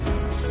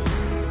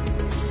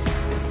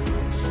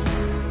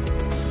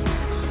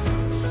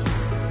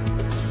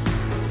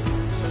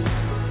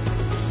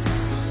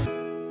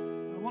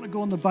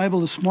the Bible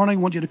this morning,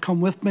 I want you to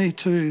come with me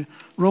to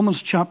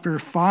Romans chapter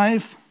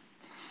 5.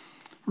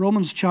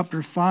 Romans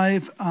chapter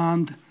 5,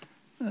 and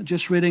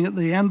just reading at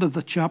the end of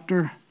the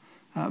chapter,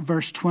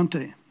 verse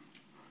 20.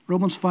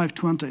 Romans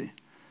 5:20.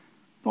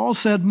 Paul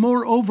said,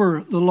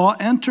 "Moreover, the law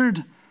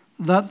entered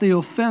that the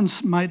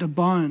offense might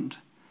abound.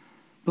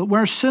 But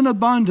where sin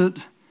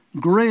abounded,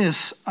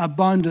 grace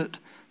abounded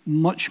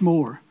much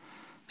more.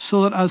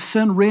 So that as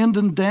sin reigned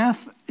in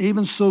death,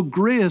 even so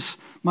grace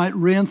might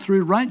reign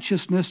through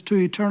righteousness to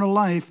eternal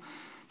life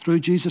through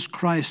Jesus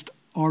Christ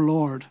our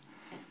Lord.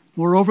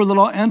 Moreover, the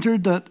law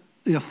entered that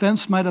the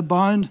offense might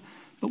abound,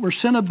 but where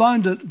sin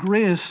abounded,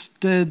 grace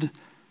did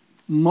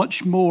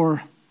much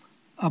more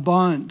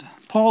abound."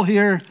 Paul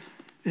here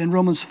in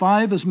Romans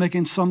 5 is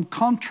making some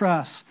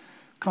contrasts,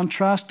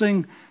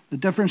 contrasting the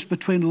difference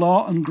between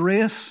law and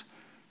grace,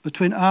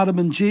 between Adam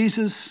and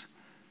Jesus,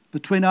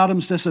 between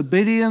Adam's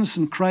disobedience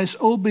and Christ's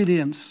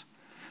obedience,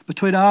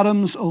 between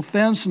Adam's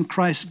offense and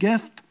Christ's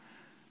gift,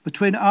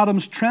 between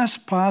Adam's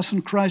trespass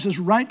and Christ's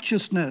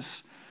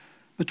righteousness,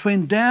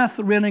 between death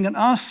reigning in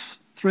us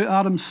through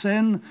Adam's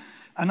sin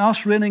and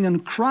us reigning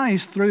in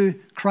Christ through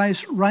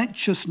Christ's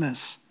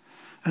righteousness.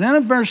 And then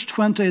in verse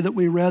 20 that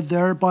we read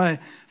there, by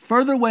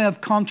further way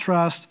of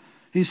contrast,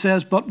 he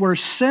says, "But where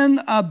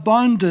sin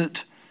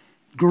abounded,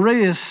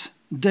 grace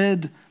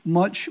did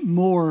much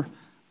more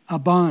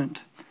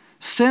abound."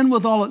 Sin,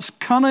 with all its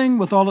cunning,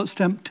 with all its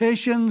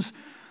temptations,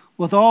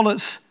 with all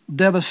its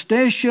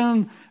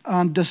devastation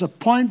and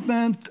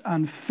disappointment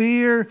and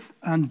fear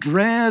and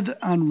dread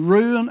and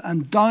ruin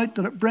and doubt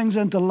that it brings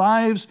into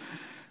lives,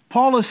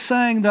 Paul is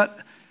saying that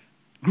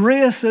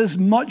grace is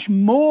much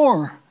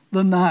more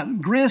than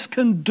that. Grace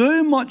can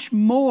do much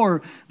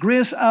more.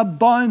 Grace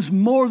abounds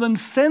more than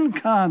sin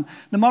can.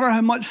 No matter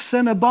how much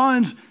sin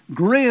abounds,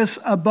 grace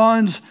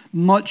abounds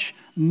much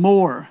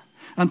more.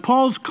 And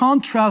Paul's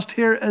contrast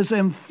here is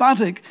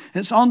emphatic.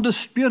 It's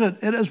undisputed.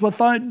 It is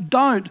without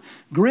doubt.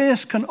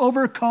 Grace can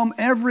overcome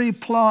every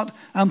plot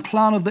and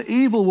plan of the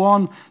evil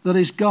one that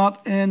he's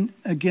got in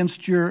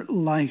against your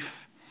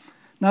life.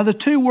 Now, the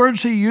two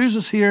words he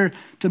uses here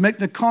to make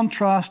the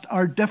contrast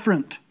are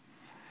different.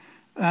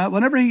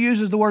 Whenever he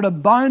uses the word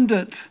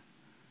abounded,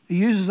 he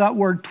uses that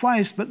word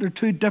twice, but they're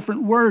two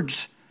different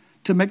words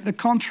to make the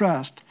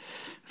contrast.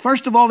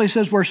 First of all, he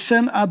says, where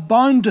sin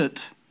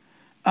abounded.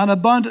 And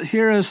abounded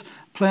here is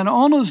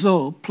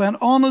plenonazo,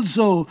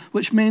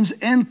 which means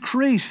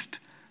increased,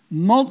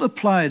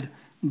 multiplied,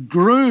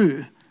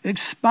 grew,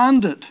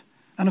 expanded.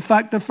 And in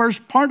fact, the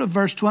first part of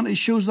verse 20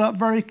 shows that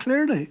very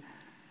clearly.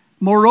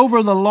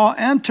 Moreover, the law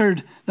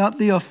entered that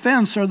the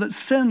offense, or that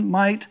sin,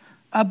 might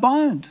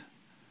abound.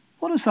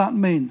 What does that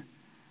mean?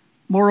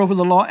 Moreover,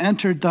 the law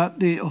entered that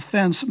the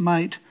offense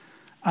might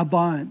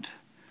abound.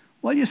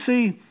 Well, you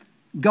see,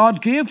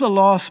 God gave the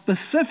law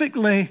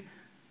specifically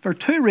for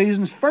two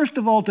reasons. First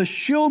of all, to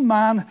show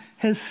man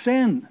his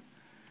sin,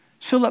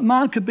 so that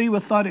man could be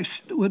without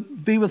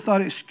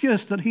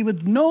excuse, that he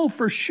would know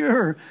for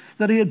sure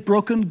that he had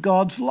broken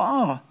God's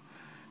law.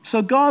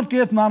 So God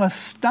gave man a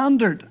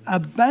standard, a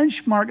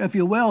benchmark, if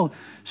you will,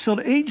 so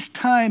that each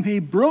time he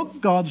broke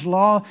God's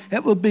law,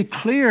 it would be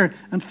clear.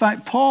 In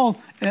fact, Paul,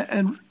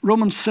 in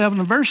Romans 7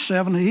 and verse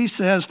 7, he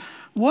says,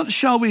 "What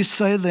shall we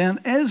say then?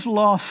 Is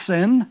law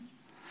sin?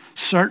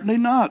 Certainly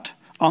not.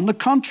 On the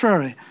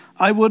contrary,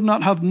 I would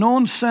not have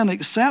known sin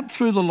except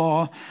through the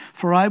law,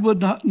 for I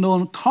would not have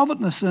known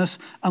covetousness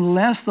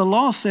unless the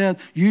law said,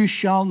 'You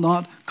shall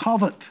not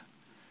covet.'"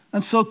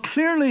 And so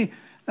clearly,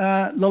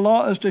 the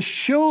law is to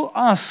show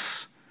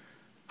us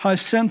how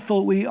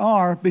sinful we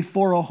are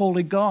before a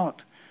holy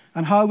God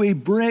and how we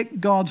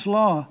break God's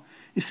law.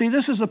 You see,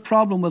 this is a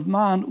problem with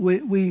man.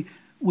 We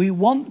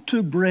want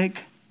to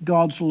break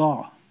God's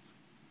law.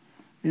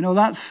 You know,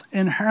 that's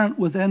inherent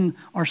within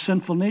our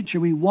sinful nature.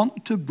 We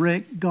want to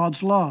break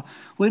God's law.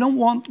 We don't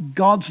want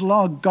God's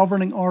law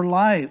governing our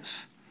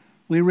lives.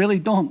 We really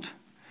don't.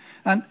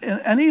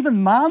 And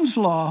even man's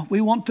law,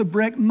 we want to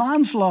break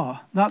man's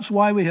law. That's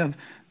why we have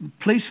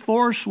police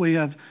force, we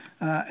have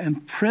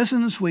in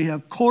prisons, we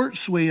have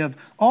courts, we have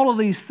all of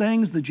these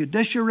things, the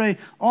judiciary,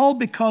 all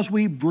because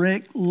we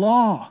break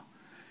law.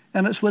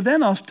 And it's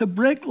within us to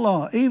break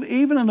law,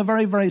 even in a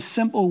very, very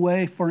simple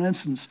way. For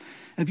instance,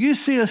 if you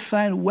see a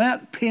sign,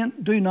 "Wet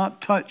paint, do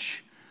not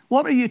touch,"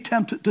 what are you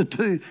tempted to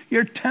do?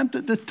 You're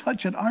tempted to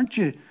touch it, aren't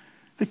you?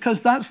 Because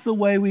that's the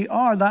way we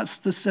are. That's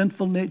the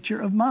sinful nature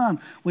of man.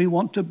 We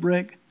want to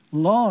break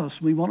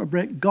laws. We want to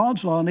break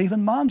God's law and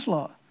even man's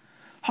law.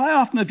 How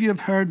often have you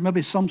heard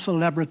maybe some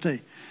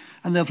celebrity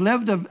and they've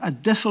lived a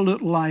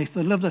dissolute life.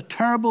 They've lived a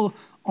terrible,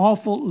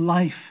 awful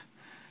life.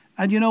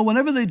 And you know,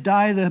 whenever they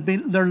die,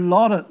 they're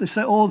lauded. They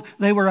say, "Oh,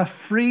 they were a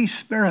free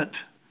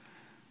spirit."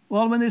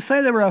 Well, when they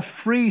say they were a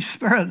free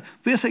spirit,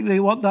 basically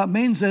what that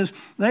means is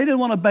they didn't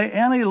want to obey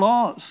any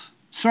laws.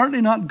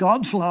 Certainly not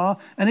God's law,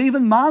 and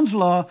even man's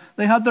law.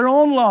 They had their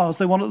own laws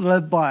they wanted to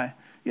live by.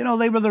 You know,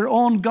 they were their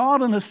own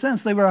God in a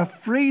sense. They were a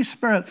free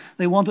spirit.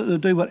 They wanted to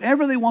do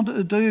whatever they wanted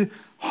to do,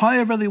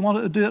 however they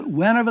wanted to do it,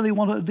 whenever they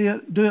wanted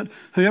to do it,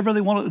 whoever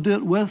they wanted to do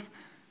it with,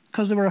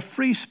 because they were a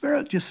free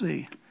spirit, you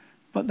see.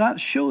 But that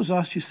shows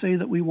us, you see,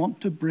 that we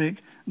want to break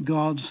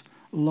God's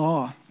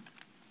law.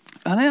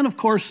 And then, of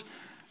course,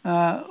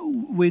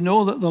 we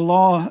know that the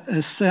law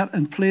is set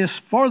in place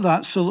for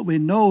that, so that we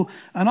know.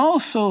 And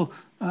also,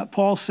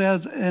 Paul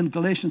says in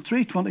Galatians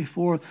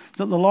 3:24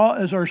 that the law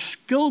is our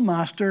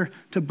schoolmaster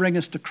to bring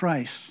us to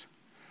Christ.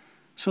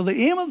 So the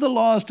aim of the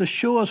law is to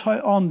show us how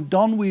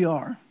undone we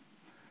are,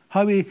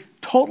 how we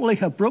totally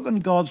have broken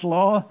God's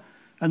law,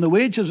 and the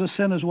wages of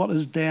sin is what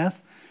is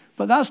death.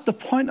 But that's to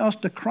point us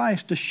to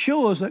Christ, to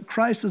show us that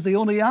Christ is the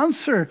only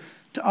answer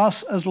to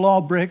us as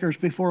lawbreakers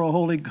before a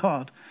holy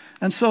God.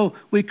 And so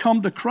we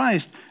come to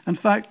Christ. In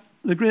fact,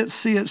 the great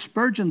C.H.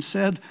 Spurgeon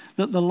said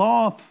that the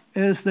law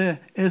is the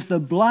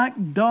black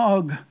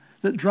dog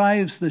that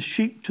drives the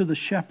sheep to the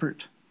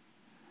shepherd.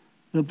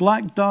 The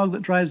black dog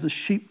that drives the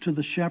sheep to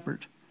the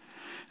shepherd.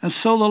 And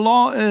so the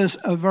law is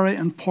a very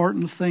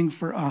important thing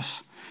for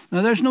us.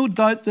 Now, there's no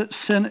doubt that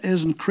sin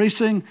is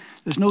increasing.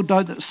 There's no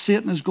doubt that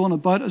Satan is going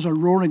about as a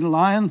roaring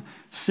lion,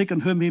 seeking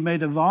whom he may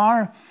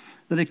devour,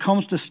 that he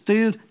comes to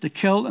steal, to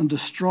kill, and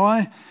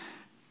destroy.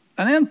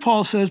 And then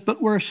Paul says,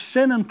 but where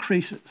sin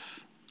increases,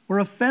 where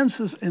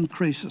offenses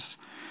increases,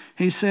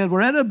 he said,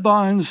 where it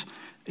abounds,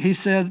 he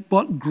said,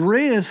 but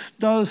grace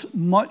does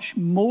much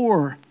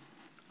more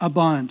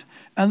abound.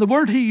 And the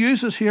word he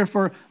uses here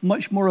for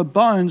much more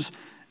abounds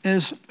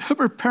is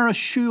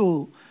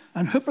hyperperisheuo.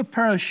 And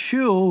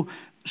hyperperisheuo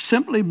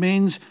simply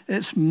means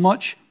it's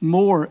much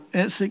more.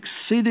 It's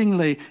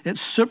exceedingly.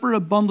 It's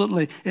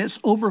superabundantly. It's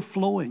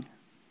overflowing.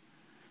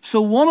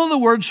 So one of the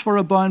words for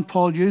abound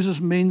Paul uses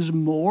means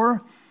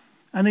more.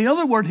 And the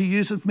other word he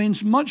uses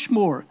means much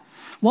more.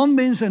 One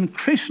means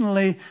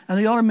increasingly and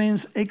the other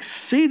means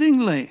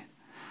exceedingly.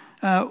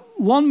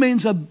 One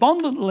means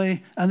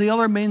abundantly and the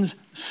other means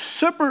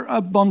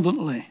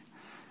superabundantly.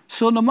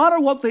 So no matter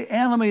what the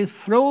enemy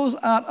throws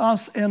at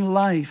us in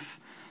life,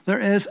 there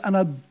is an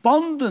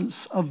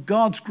abundance of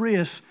God's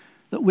grace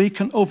that we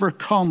can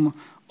overcome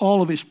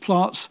all of his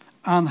plots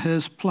and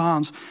his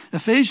plans.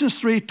 Ephesians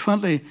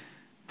 3:20,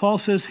 Paul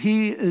says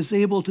he is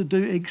able to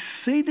do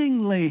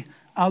exceedingly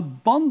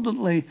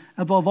abundantly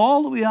above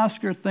all that we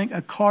ask or think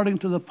according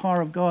to the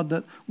power of God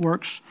that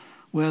works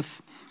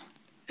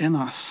within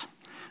us.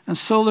 And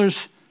so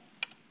there's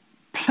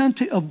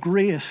plenty of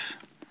grace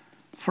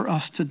for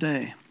us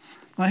today.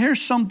 Now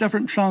here's some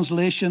different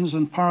translations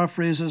and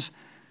paraphrases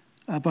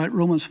about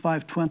Romans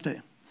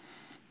 5:20.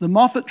 The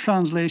Moffat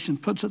translation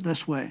puts it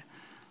this way: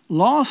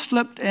 law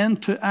slipped in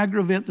to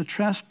aggravate the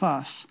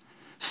trespass.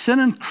 Sin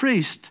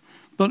increased,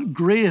 but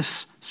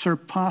grace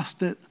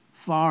surpassed it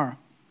far.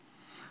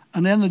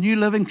 And then the New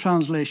Living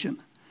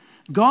Translation: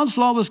 God's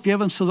law was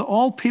given so that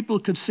all people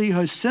could see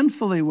how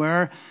sinful they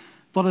were,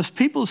 but as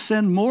people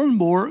sinned more and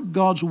more,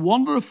 God's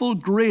wonderful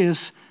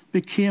grace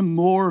became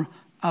more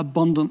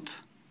abundant.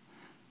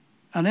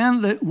 And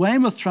then the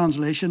Weymouth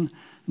translation: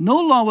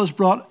 law was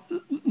brought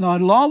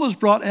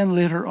in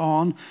later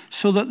on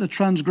so that the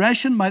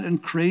transgression might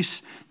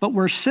increase, but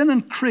where sin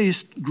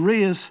increased,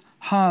 grace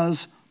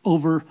has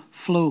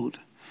overflowed.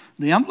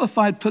 The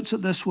Amplified puts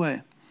it this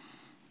way: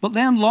 but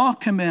then law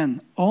came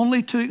in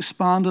only to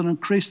expand and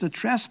increase the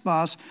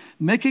trespass,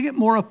 making it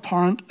more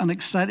apparent and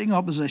exciting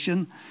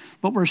opposition.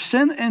 But where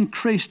sin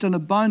increased and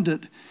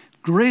abounded,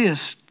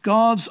 grace,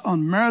 God's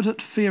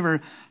unmerited favor,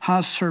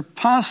 has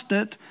surpassed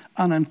it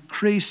and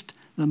increased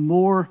the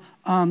more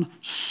and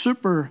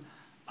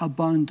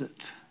superabounded.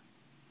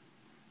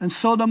 And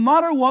so no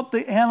matter what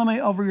the enemy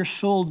of your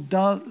soul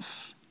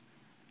does,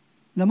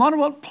 no matter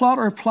what plot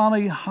or plan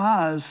he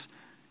has,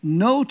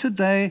 know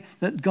today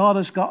that God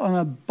has got an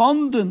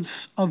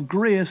abundance of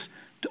grace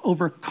to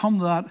overcome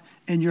that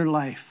in your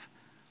life.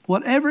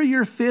 Whatever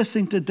you're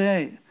facing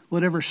today,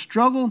 whatever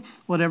struggle,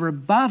 whatever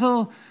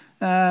battle,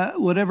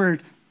 whatever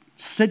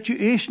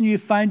situation you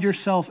find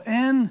yourself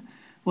in,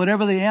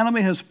 whatever the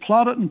enemy has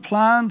plotted and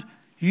planned,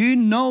 you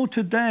know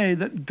today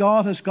that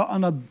God has got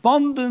an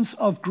abundance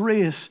of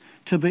grace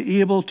to be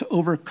able to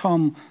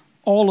overcome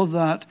all of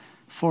that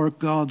for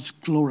God's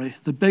glory.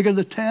 The bigger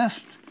the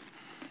test,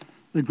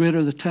 the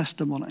greater the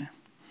testimony.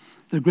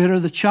 The greater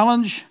the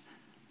challenge,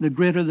 the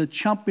greater the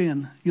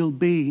champion you'll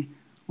be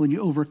when you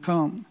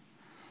overcome.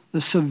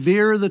 The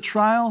severer the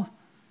trial,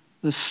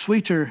 the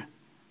sweeter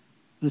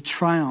the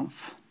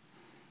triumph.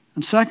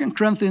 In 2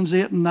 Corinthians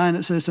 8:9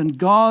 it says, and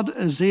God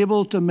is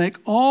able to make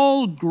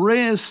all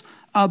grace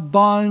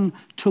abound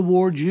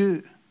toward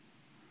you.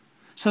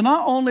 So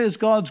not only is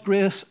God's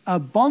grace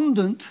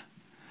abundant,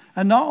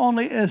 and not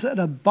only is it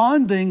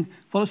abounding,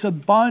 but it's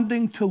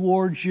abounding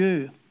towards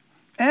you.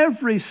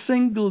 Every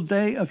single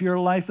day of your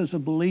life as a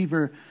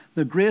believer,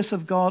 the grace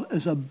of God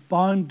is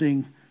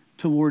abounding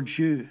towards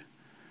you.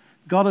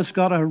 God has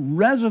got a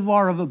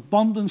reservoir of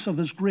abundance of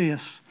his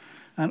grace,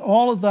 and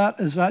all of that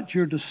is at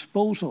your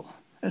disposal.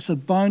 It's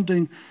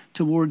abounding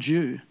towards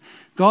you.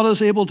 God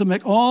is able to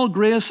make all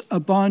grace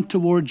abound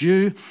towards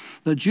you,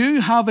 that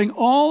you, having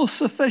all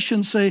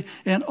sufficiency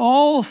in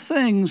all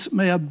things,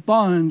 may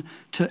abound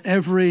to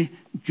every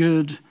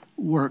good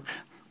work.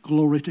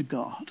 Glory to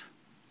God.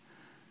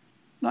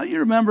 Now you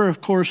remember,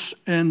 of course,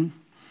 in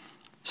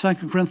 2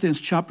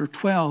 Corinthians chapter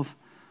 12,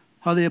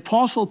 how the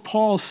Apostle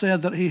Paul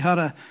said that he had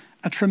a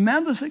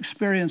tremendous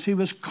experience. He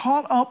was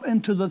caught up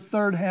into the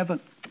third heaven.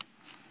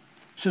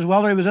 He says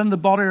whether he was in the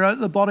body or out of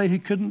the body, he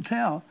couldn't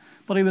tell.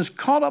 But he was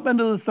caught up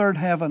into the third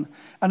heaven.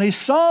 And he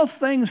saw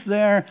things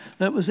there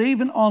that was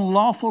even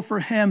unlawful for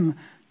him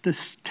to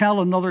tell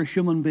another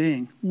human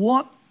being.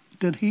 What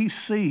did he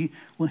see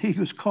when he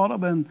was caught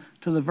up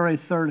into the very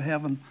third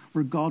heaven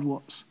where God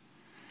was?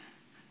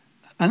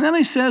 And then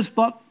he says,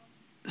 but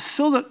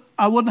so that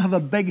I wouldn't have a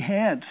big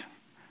head,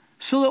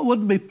 so that it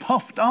wouldn't be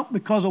puffed up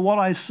because of what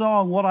I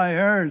saw and what I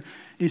heard,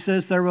 he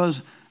says there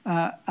was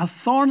a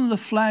thorn in the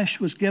flesh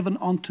was given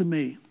unto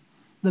me,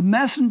 the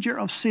messenger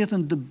of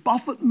Satan to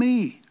buffet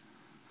me,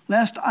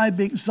 lest I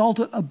be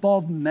exalted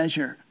above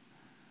measure.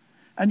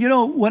 And you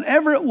know,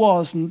 whatever it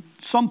was, and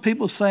some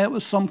people say it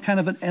was some kind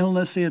of an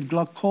illness, he had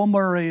glaucoma,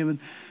 or he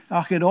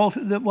had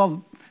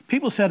well,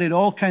 people said he had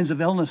all kinds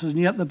of illnesses,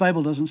 and yet the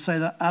Bible doesn't say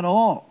that at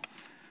all.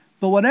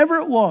 But whatever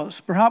it was,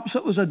 perhaps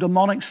it was a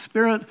demonic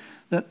spirit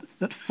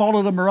that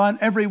followed him around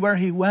everywhere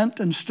he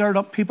went and stirred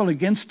up people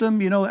against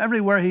him. You know,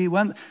 everywhere he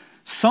went,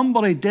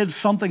 somebody did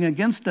something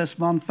against this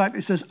man. In fact,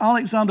 he says,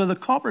 Alexander the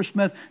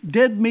coppersmith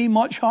did me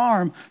much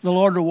harm. The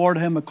Lord reward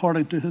him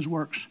according to his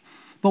works.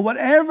 But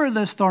whatever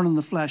this thorn in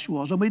the flesh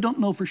was, and we don't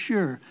know for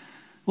sure,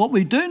 what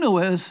we do know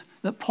is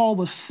that Paul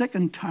was sick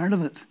and tired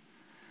of it.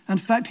 In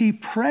fact, he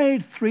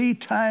prayed 3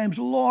 times,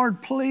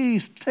 Lord,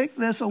 please take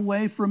this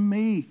away from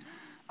me.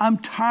 I'm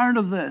tired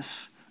of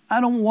this. I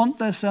don't want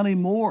this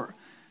anymore.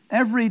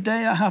 Every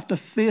day I have to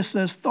face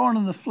this thorn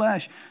in the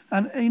flesh.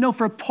 And, you know,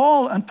 for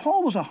Paul, and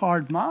Paul was a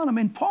hard man. I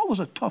mean, Paul was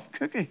a tough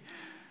cookie.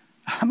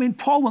 I mean,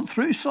 Paul went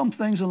through some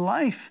things in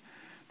life.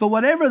 But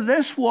whatever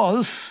this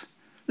was,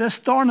 this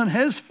thorn in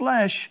his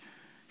flesh,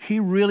 he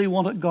really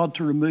wanted God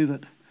to remove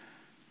it.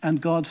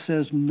 And God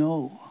says,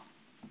 no.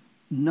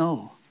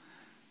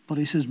 But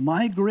he says,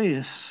 my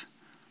grace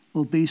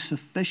will be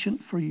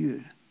sufficient for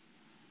you.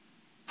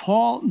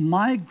 Paul,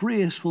 my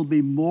grace will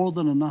be more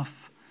than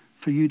enough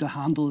for you to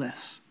handle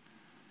this.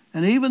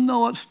 And even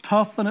though it's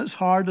tough and it's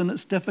hard and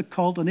it's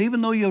difficult, and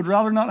even though you'd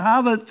rather not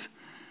have it,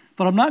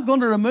 but I'm not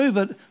going to remove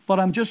it, but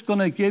I'm just going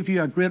to give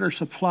you a greater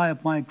supply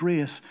of my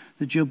grace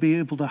that you'll be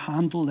able to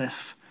handle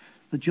this,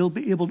 that you'll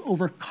be able to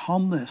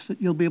overcome this,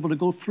 that you'll be able to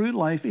go through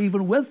life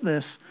even with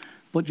this,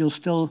 but you'll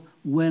still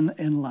win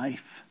in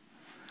life.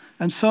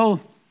 And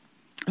so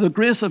the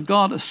grace of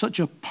God is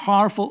such a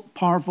powerful,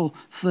 powerful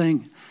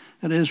thing.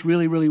 It is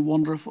really, really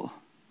wonderful.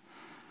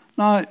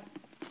 Now,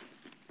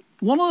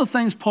 one of the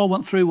things Paul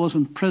went through was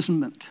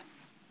imprisonment.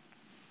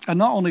 And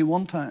not only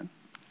one time.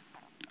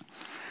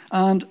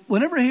 And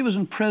whenever he was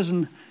in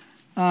prison,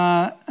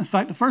 in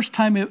fact, the first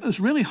time it was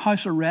really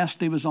house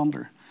arrest he was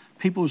under.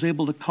 People was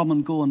able to come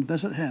and go and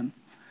visit him.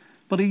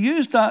 But he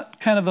used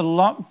that kind of a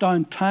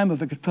lockdown time,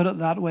 if I could put it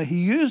that way. He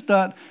used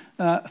that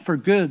for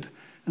good.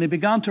 And he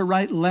began to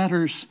write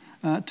letters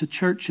to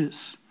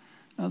churches.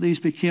 These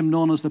became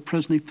known as the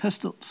prison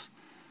epistles.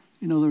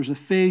 You know, there's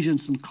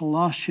Ephesians and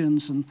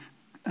Colossians and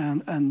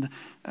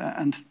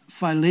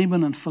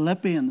Philemon and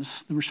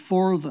Philippians. There was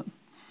 4 of them.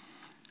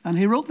 And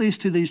he wrote these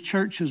to these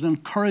churches and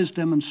encouraged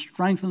them and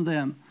strengthened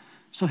them.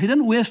 So he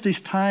didn't waste his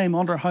time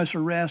under house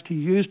arrest. He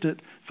used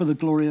it for the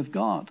glory of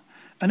God.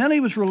 And then he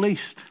was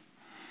released.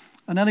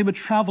 And then he would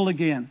travel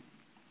again.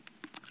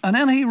 And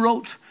then he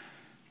wrote,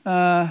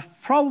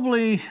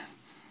 probably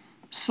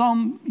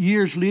some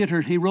years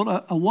later, he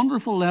wrote a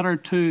wonderful letter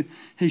to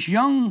his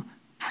young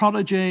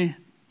protege,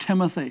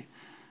 Timothy.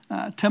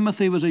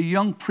 Timothy was a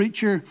young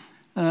preacher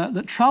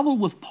that traveled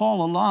with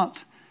Paul a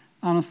lot.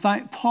 And in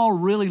fact, Paul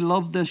really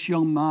loved this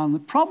young man.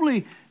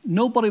 Probably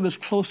nobody was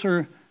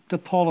closer to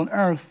Paul on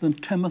earth than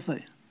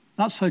Timothy.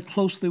 That's how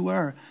close they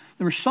were.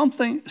 There was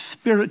something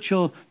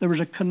spiritual. There was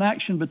a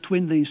connection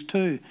between these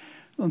two.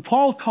 And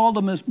Paul called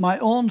him as my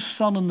own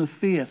son in the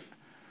faith.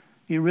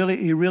 He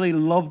really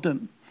loved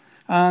him.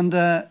 And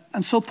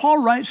so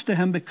Paul writes to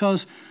him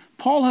because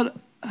Paul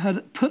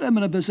had put him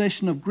in a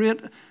position of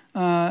great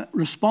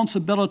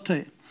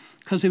responsibility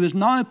because he was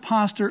now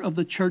pastor of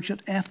the church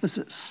at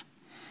Ephesus.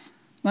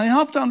 Now you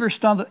have to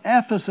understand that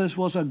Ephesus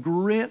was a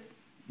great,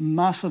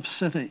 massive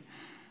city.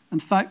 In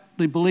fact,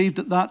 they believed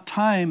at that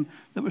time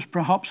there was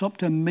perhaps up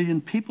to 1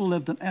 million people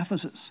lived in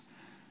Ephesus.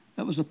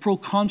 It was a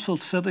proconsul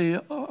city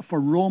for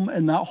Rome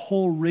in that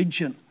whole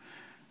region.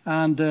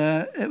 And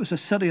it was a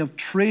city of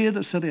trade,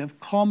 a city of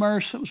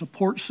commerce. It was a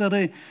port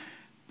city.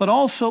 But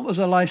also it was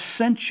a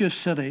licentious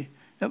city.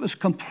 It was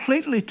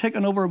completely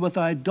taken over with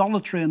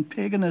idolatry and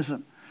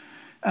paganism.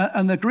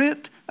 And the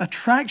great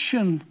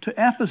attraction to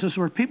Ephesus,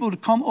 where people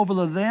would come over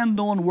the then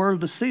known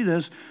world to see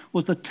this,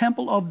 was the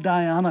temple of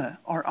Diana,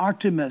 or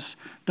Artemis,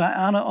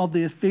 Diana of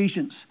the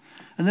Ephesians.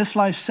 And this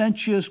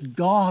licentious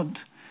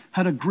god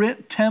had a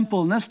great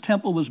temple, and this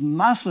temple was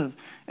massive.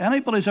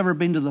 Anybody's ever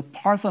been to the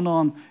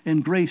Parthenon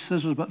in Greece,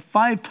 this was about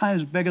 5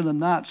 times bigger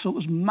than that. So it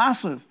was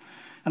massive,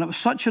 and it was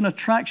such an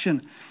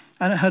attraction.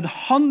 And it had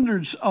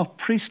hundreds of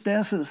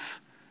priestesses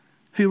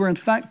who were in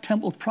fact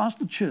temple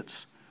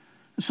prostitutes.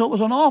 So it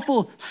was an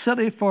awful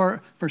city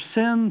for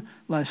sin,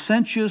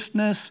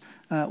 licentiousness,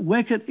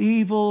 wicked,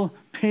 evil,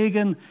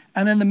 pagan.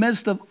 And in the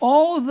midst of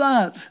all of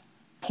that,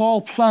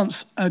 Paul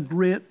plants a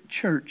great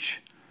church.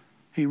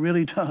 He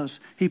really does.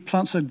 He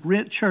plants a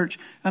great church.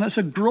 And it's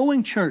a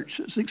growing church.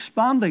 It's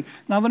expanding.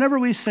 Now, whenever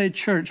we say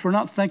church, we're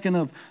not thinking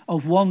of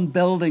one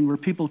building where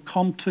people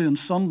come to on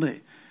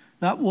Sunday.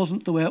 That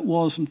wasn't the way it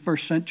was in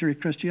first century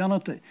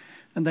Christianity.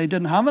 And they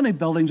didn't have any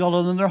buildings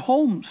other than their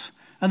homes.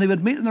 And they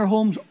would meet in their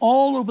homes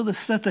all over the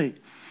city.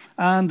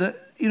 And,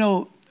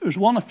 there's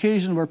one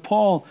occasion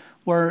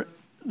where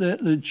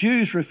the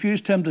Jews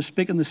refused him to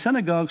speak in the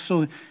synagogue,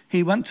 so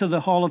he went to the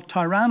hall of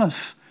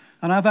Tyrannus.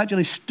 And I've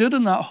actually stood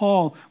in that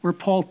hall where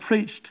Paul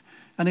preached.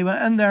 And he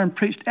went in there and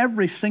preached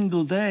every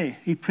single day.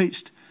 He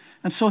preached.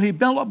 And so he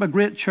built up a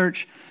great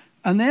church.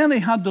 And then he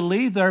had to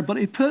leave there, but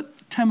he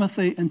put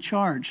Timothy in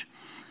charge.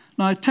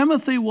 Now,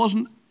 Timothy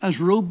wasn't as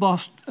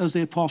robust as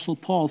the Apostle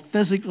Paul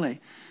physically.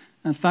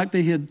 In fact,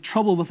 he had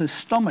trouble with his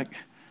stomach.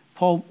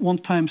 Paul one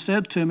time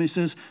said to him, he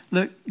says,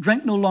 look,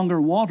 drink no longer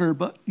water,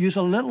 but use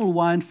a little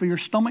wine for your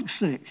stomach's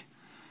sake.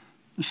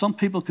 And some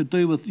people could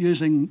do with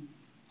using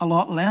a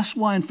lot less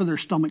wine for their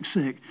stomach's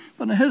sake.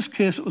 But in his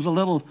case, it was a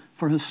little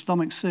for his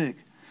stomach's sake.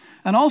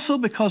 And also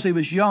because he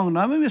was young.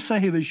 Now, when we say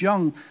he was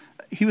young,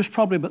 he was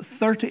probably about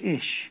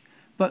 30-ish.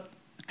 But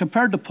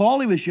compared to Paul,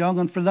 he was young.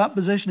 And for that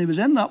position he was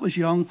in, that was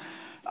young.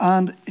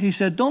 And he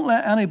said, don't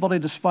let anybody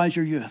despise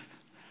your youth.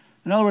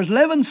 In other words,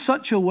 live in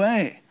such a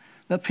way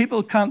that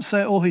people can't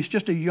say, oh, he's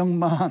just a young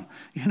man,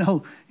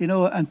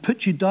 and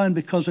put you down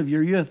because of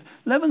your youth.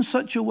 Live in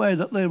such a way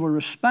that they will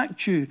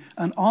respect you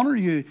and honor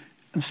you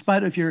in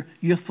spite of your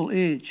youthful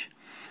age.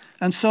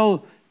 And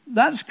so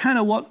that's kind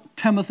of what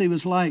Timothy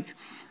was like.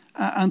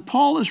 And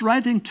Paul is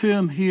writing to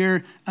him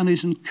here, and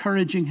he's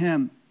encouraging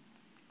him.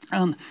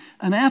 And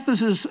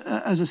Ephesus,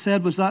 as I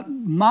said, was that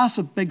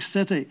massive big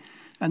city,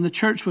 and the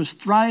church was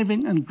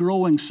thriving and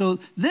growing. So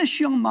this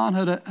young man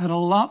had a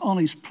lot on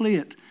his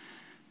plate.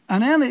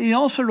 And then he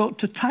also wrote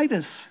to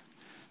Titus.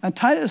 And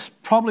Titus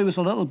probably was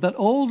a little bit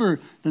older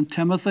than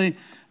Timothy.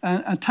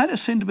 And Titus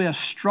seemed to be a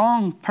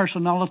strong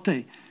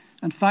personality.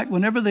 In fact,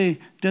 whenever they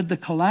did the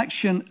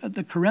collection,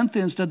 the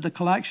Corinthians did the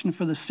collection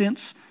for the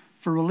saints,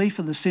 for relief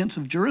of the saints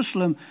of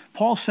Jerusalem,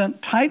 Paul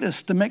sent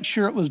Titus to make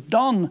sure it was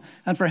done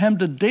and for him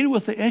to deal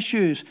with the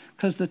issues,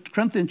 because the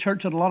Corinthian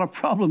church had a lot of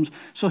problems.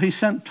 So he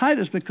sent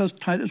Titus because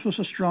Titus was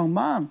a strong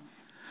man.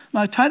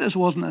 Now, Titus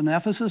wasn't in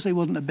Ephesus. He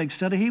wasn't a big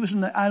city. He was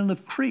in the island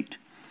of Crete.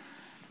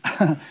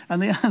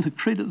 And the island of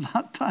Crete at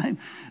that time,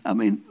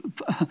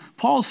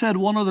 Paul said,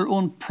 one of their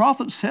own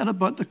prophets said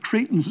about the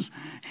Cretans,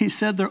 he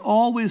said they're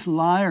always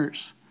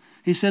liars.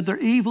 He said they're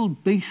evil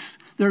beasts.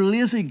 They're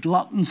lazy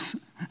gluttons.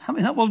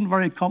 That wasn't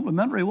very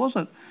complimentary, was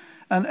it?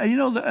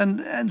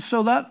 And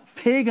so that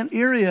pagan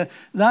area,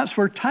 that's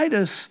where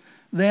Titus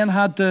then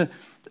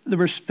there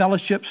was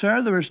fellowships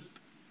there was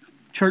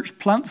church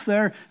plants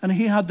there, and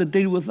he had to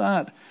deal with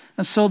that.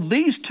 And so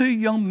these two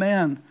young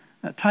men,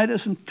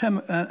 Titus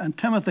and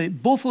Timothy,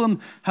 both of them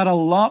had a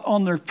lot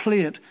on their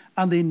plate,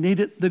 and they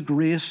needed the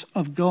grace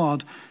of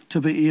God to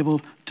be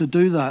able to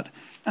do that.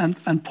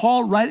 And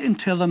Paul, writing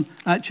to them,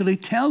 actually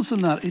tells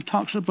them that. He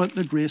talks about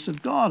the grace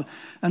of God.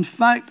 In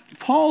fact,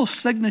 Paul's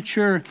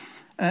signature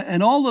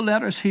in all the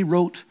letters he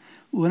wrote,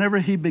 whenever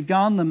he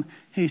began them,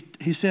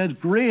 he said,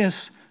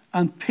 grace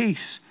and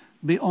peace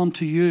be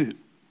unto you.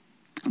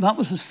 That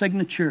was his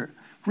signature.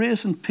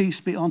 Grace and peace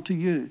be unto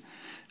you.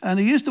 And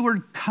he used the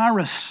word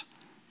charis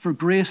for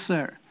grace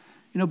there,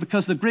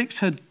 because the Greeks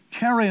had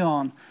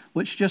charion,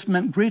 which just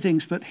meant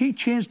greetings, but he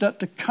changed that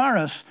to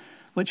charis,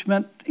 which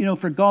meant,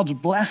 for God's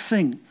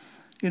blessing,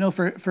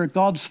 for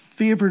God's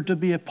favor to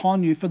be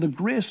upon you, for the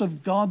grace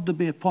of God to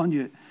be upon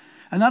you.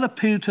 And that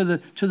appealed to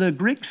the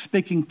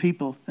Greek-speaking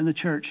people in the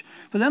church.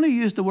 But then he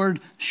used the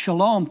word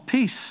shalom,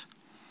 peace,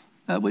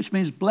 which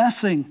means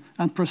blessing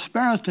and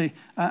prosperity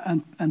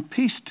and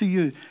peace to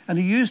you. And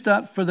he used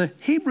that for the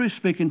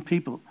Hebrew-speaking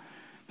people.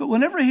 But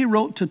whenever he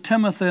wrote to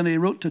Timothy and he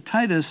wrote to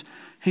Titus,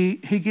 he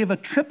gave a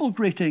triple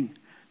greeting.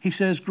 He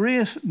says,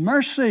 grace,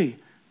 mercy,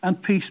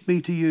 and peace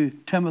be to you,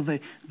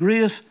 Timothy.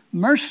 Grace,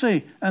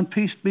 mercy, and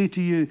peace be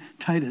to you,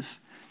 Titus.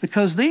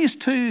 Because these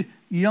two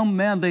young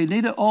men, they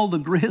needed all the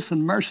grace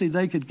and mercy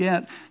they could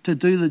get to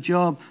do the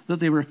job that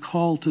they were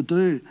called to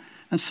do.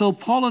 And so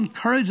Paul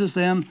encourages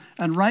them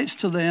and writes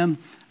to them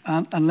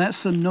and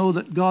lets them know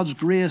that God's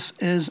grace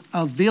is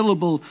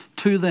available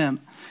to them.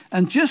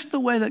 And just the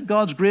way that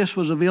God's grace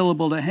was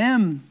available to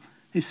him,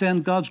 he's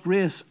saying God's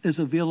grace is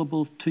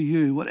available to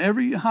you.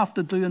 Whatever you have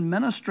to do in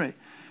ministry,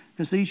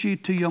 because these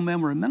two young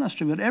men were in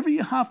ministry, whatever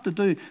you have to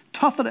do,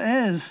 tough it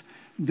is,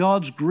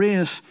 God's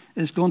grace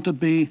is going to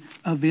be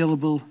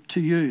available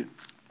to you.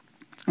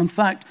 In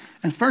fact,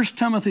 in 1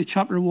 Timothy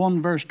chapter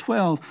 1, verse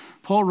 12,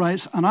 Paul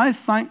writes, and I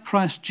thank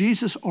Christ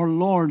Jesus our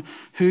Lord,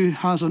 who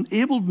has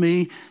enabled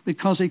me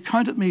because he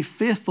counted me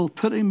faithful,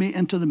 putting me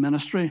into the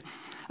ministry.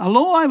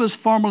 Although I was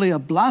formerly a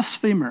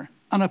blasphemer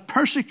and a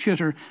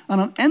persecutor and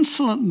an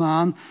insolent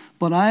man,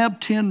 but I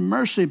obtained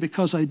mercy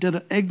because I did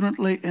it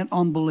ignorantly in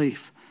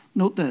unbelief.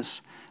 Note this.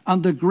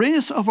 And the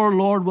grace of our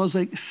Lord was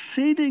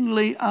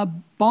exceedingly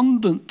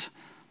abundant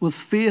with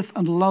faith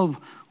and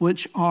love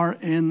which are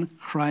in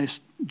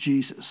Christ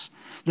Jesus.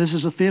 This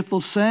is a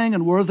faithful saying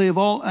and worthy of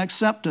all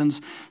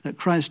acceptance, that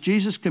Christ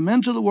Jesus came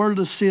into the world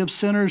to save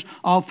sinners,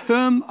 of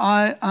whom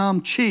I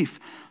am chief.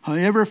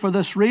 However, for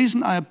this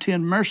reason I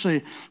obtained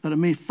mercy, that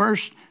in me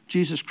first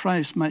Jesus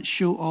Christ might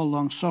show all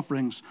long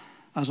sufferings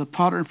as a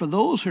pattern for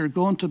those who are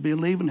going to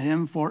believe in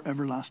him for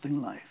everlasting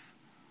life.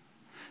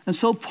 And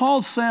so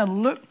Paul said,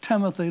 look,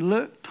 Timothy,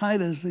 look,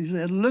 Titus, he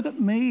said, look at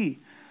me.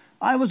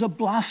 I was a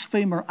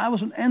blasphemer. I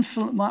was an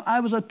insolent man. I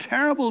was a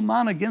terrible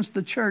man against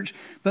the church.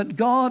 But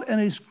God in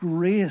his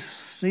grace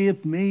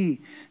saved me.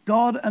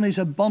 God in his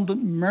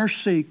abundant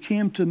mercy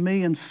came to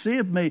me and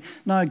saved me.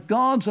 Now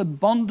God's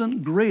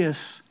abundant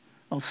grace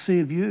will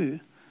save you,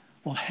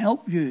 will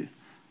help you,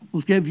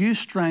 will give you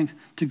strength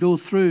to go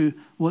through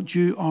what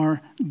you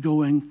are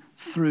going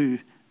through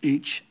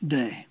each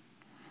day.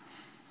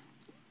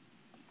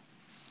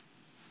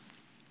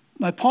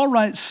 Now Paul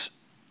writes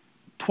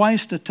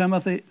twice to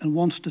Timothy and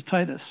once to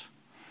Titus.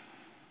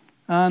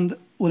 And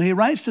when he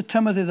writes to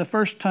Timothy the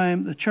first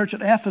time, the church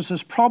at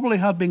Ephesus probably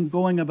had been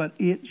going about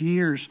 8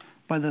 years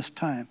by this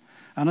time.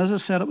 And as I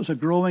said, it was a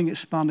growing,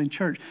 expanding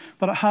church.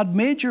 But it had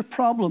major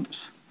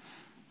problems,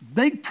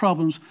 big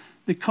problems,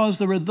 because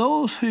there were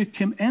those who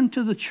came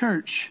into the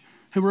church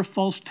who were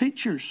false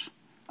teachers,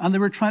 and they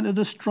were trying to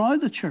destroy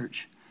the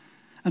church.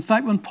 In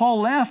fact, when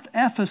Paul left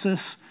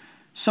Ephesus,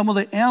 some of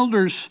the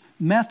elders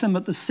met him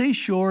at the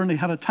seashore, and he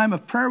had a time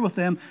of prayer with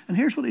them. And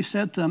here's what he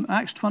said to them,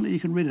 Acts 20, you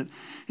can read it.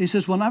 He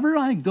says, whenever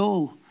I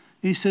go,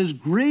 he says,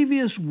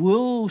 grievous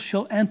wolves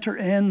shall enter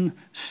in,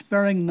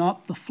 sparing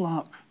not the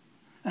flock.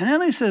 And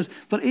then he says,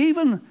 but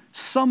even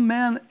some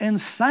men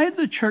inside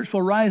the church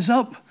will rise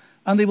up,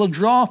 and they will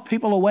draw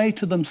people away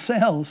to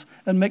themselves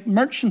and make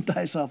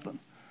merchandise of them.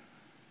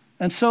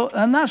 And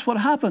that's what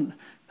happened.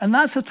 And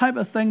that's the type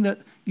of thing that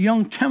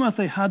young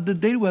Timothy had to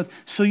deal with.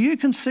 So you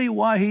can see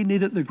why he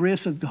needed the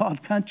grace of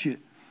God, can't you?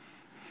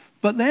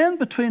 But then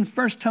between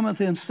 1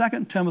 Timothy and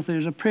 2 Timothy,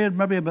 there's a period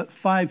maybe about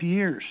 5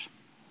 years.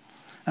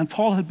 And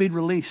Paul had been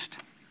released.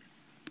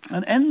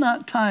 And in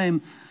that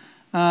time,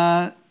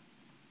 there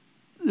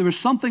was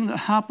something that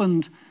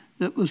happened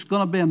that was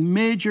going to be a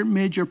major,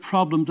 major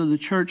problem to the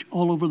church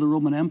all over the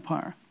Roman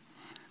Empire.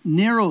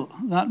 Nero,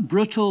 that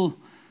brutal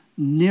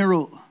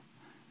Nero,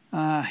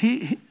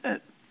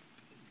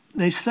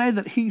 they say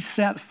that he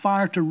set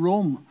fire to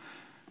Rome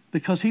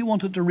because he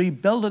wanted to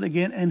rebuild it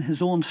again in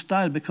his own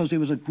style, because he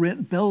was a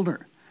great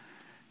builder.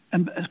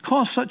 And it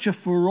caused such a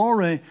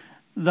furore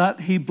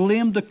that he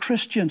blamed the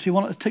Christians. He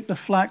wanted to take the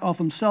flak off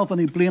himself, and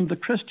he blamed the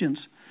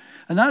Christians.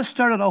 And that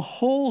started a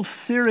whole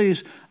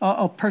series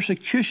of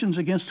persecutions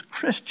against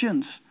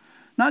Christians,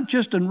 not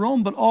just in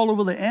Rome, but all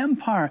over the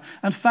empire.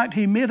 In fact,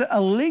 he made it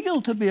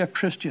illegal to be a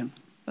Christian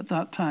at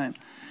that time.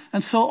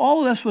 And so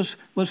all of this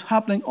was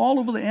happening all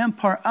over the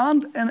empire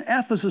and in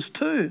Ephesus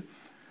too.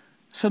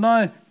 So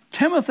now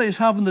Timothy's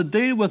having to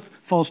deal with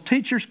false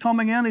teachers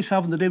coming in. He's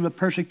having to deal with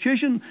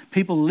persecution,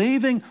 people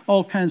leaving,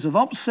 all kinds of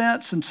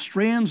upsets and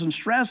strains and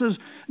stresses.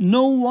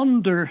 No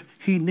wonder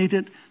he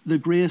needed the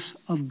grace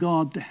of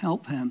God to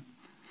help him.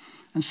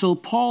 And so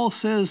Paul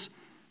says,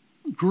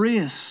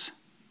 grace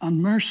and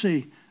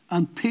mercy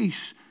and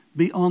peace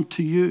be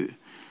unto you.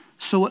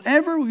 So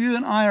whatever you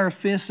and I are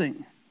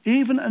facing,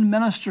 even in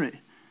ministry,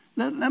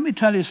 let me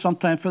tell you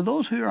something, for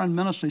those who are in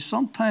ministry,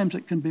 sometimes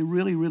it can be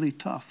really, really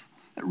tough.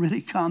 It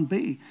really can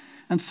be.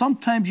 And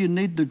sometimes you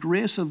need the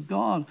grace of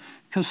God,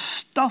 because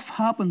stuff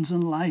happens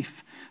in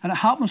life. And it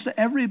happens to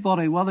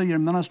everybody, whether you're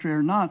in ministry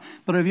or not.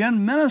 But if you're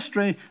in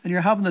ministry and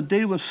you're having to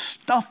deal with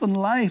stuff in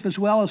life as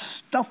well as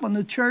stuff in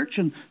the church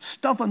and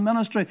stuff in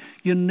ministry,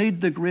 you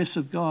need the grace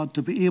of God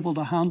to be able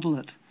to handle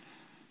it.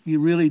 You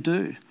really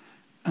do.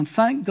 And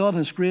thank God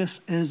his grace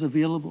is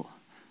available.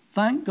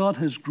 Thank God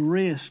his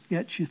grace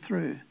gets you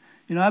through.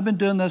 You know, I've been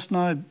doing this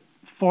now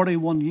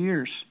 41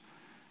 years.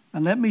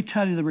 And let me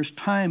tell you, there was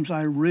times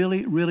I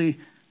really, really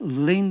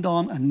leaned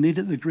on and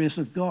needed the grace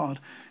of God,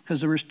 because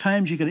there was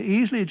times you could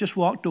easily have just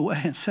walked away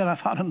and said,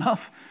 I've had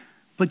enough.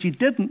 But you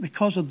didn't,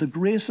 because of the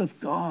grace of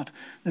God.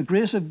 The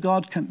grace of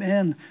God came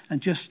in and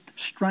just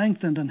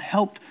strengthened and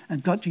helped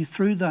and got you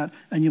through that.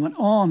 And you went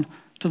on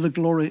to the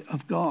glory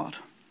of God.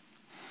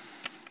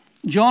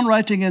 John,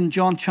 writing in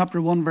John chapter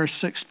 1, verse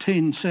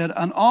 16, said,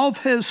 and of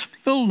his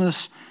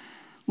fullness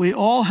we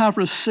all have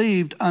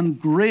received, and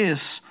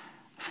grace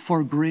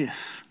for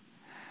grace.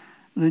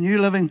 The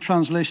New Living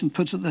Translation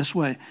puts it this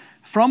way: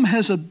 from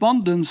his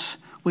abundance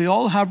we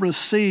all have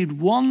received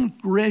one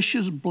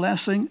gracious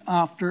blessing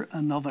after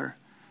another.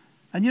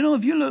 And you know,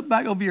 if you look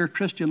back over your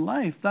Christian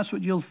life, that's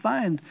what you'll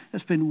find.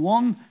 It's been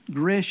one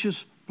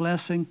gracious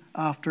blessing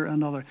after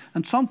another.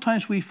 And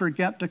sometimes we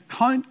forget to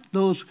count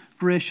those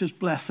gracious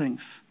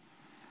blessings.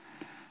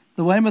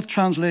 The Weymouth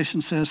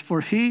translation says,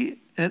 for he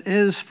it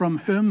is from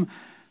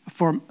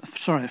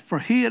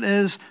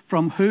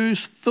whose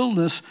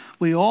fullness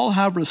we all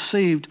have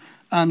received,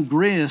 and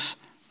grace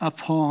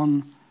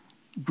upon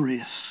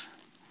grace.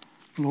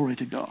 Glory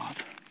to God.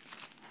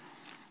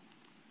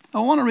 I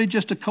want to read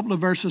just a couple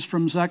of verses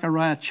from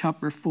Zechariah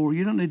chapter 4.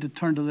 You don't need to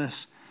turn to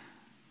this.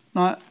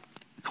 Now,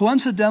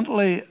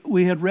 coincidentally,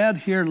 we had read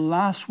here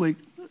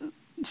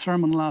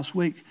sermon last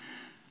week,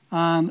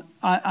 and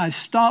I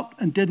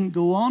stopped and didn't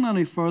go on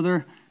any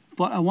further,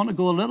 but I want to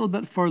go a little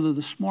bit further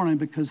this morning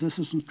because this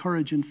is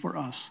encouraging for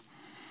us.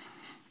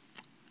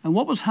 And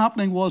what was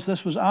happening was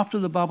this was after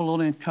the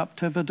Babylonian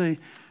captivity,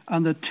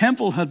 and the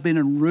temple had been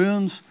in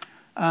ruins,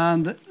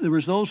 and there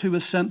was those who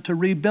were sent to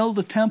rebuild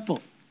the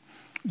temple.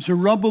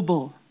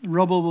 Zerubbabel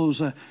was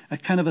a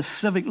kind of a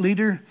civic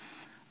leader,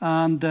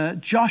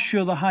 and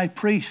Joshua the high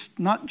priest,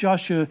 not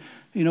Joshua,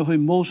 who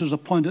Moses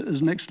appointed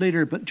as next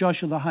leader, but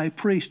Joshua the high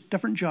priest,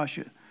 different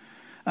Joshua.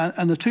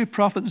 And the two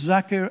prophets,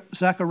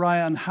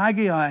 Zechariah and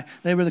Haggai,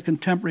 they were the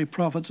contemporary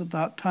prophets at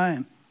that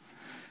time.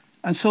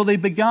 And so they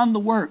began the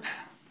work,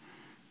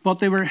 but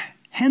they were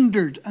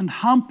hindered and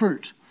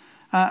hampered.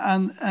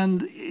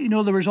 And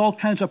there was all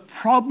kinds of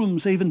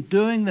problems even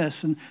doing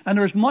this. And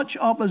there was much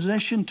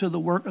opposition to the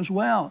work as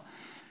well.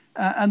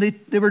 And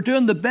they were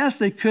doing the best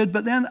they could,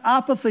 but then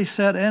apathy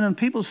set in and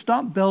people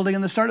stopped building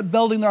and they started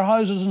building their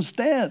houses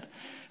instead.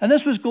 And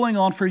this was going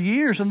on for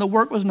years and the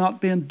work was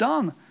not being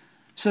done.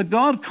 So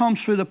God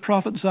comes through the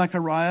prophet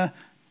Zechariah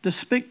to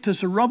speak to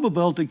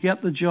Zerubbabel to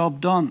get the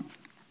job done.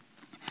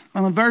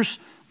 And in verse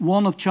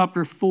 1 of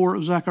chapter 4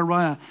 of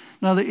Zechariah,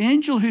 now the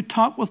angel who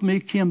talked with me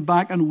came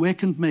back and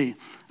wakened me,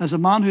 as a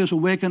man who is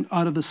awakened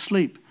out of his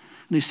sleep.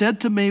 And he said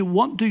to me,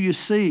 what do you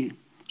see?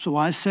 So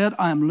I said,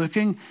 I am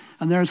looking,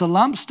 and there is a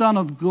lampstand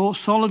of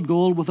solid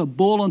gold with a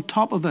bowl on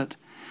top of it.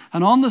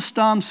 And on the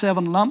stand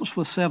 7 lamps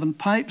with 7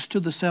 pipes to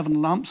the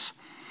 7 lamps.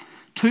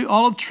 2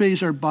 olive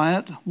trees are by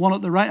it, one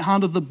at the right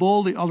hand of the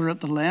bowl, the other at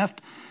the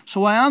left.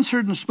 So I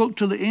answered and spoke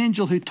to the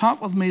angel who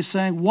talked with me,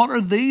 saying, what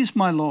are these,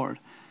 my Lord?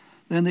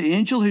 Then the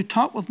angel who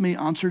talked with me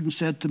answered and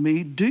said to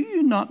me, do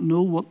you not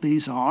know what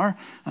these are?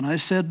 And I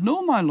said,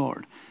 no, my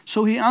Lord.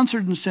 So he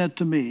answered and said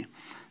to me,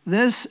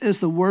 this is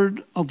the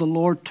word of the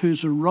Lord to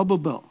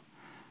Zerubbabel,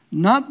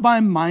 not by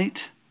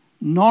might,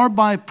 nor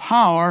by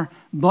power,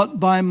 but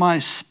by my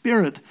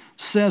spirit,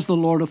 says the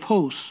Lord of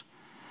hosts.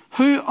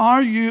 Who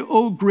are you,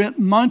 O great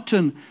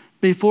mountain?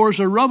 Before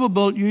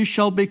Zerubbabel you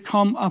shall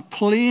become a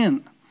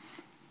plain,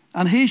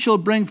 and he shall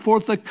bring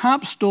forth the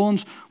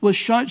capstones with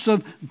shouts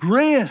of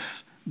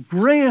grace,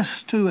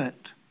 grace to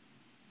it.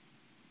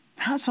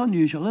 That's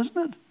unusual,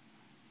 isn't it?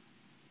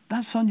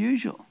 That's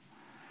unusual.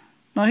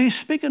 Now he's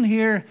speaking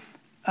here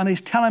and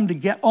he's telling him to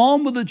get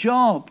on with the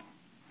job.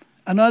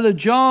 And now the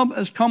job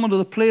is coming to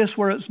the place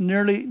where it's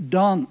nearly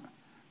done.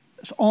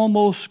 It's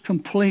almost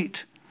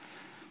complete.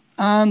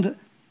 And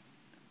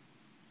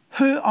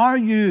who are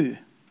you,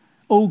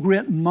 O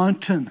great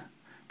mountain,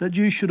 that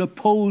you should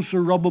oppose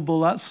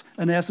Zerubbabel? That's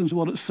in essence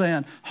what it's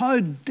saying.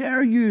 How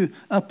dare you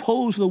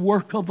oppose the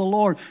work of the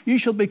Lord? You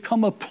shall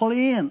become a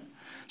plain.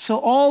 So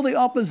all the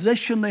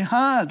opposition they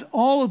had,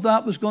 all of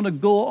that was going to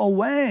go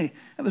away.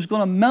 It was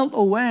going to melt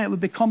away. It would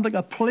become like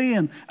a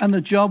plain and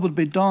the job would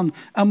be done.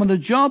 And when the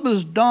job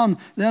is done,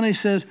 then he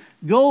says,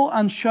 go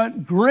and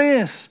shout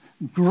grace,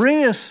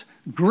 grace,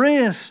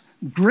 grace,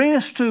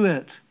 grace to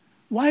it.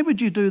 Why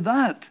would you do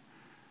that?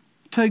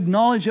 To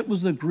acknowledge it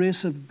was the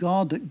grace of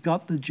God that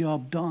got the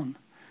job done.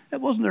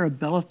 It wasn't their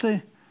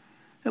ability.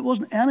 It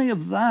wasn't any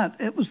of that.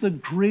 It was the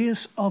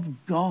grace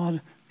of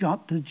God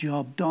got the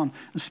job done.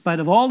 In spite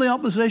of all the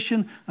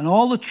opposition and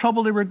all the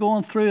trouble they were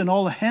going through and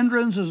all the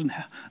hindrances and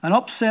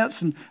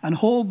upsets and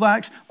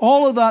holdbacks,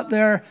 all of that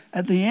there,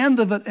 at the end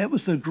of it, it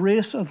was the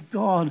grace of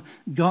God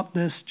got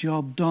this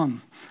job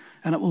done.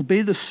 And it will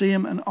be the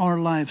same in our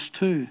lives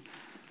too.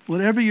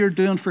 Whatever you're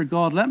doing for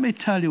God, let me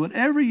tell you,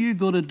 whatever you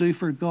go to do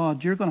for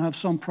God, you're going to have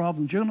some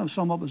problems. You're going to have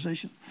some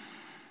opposition.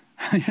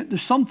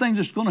 There's some things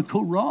that's going to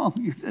go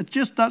wrong. It's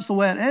just, that's the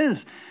way it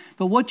is.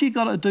 But what you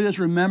got to do is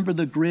remember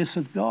the grace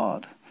of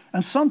God.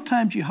 And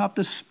sometimes you have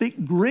to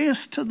speak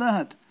grace to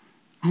that.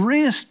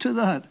 Grace to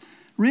that.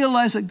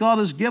 Realize that God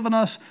has given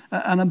us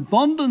an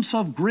abundance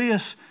of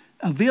grace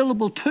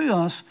available to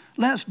us.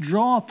 Let's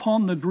draw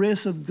upon the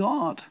grace of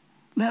God.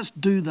 Let's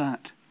do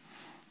that.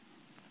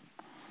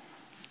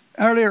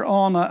 Earlier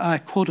on, I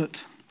quoted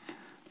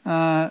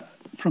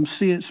from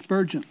C.H.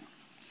 Spurgeon.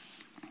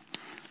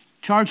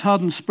 Charles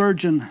Haddon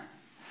Spurgeon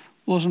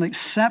was an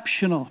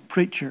exceptional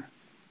preacher.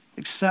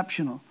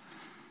 Exceptional.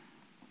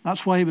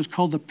 That's why he was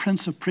called the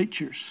Prince of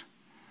Preachers.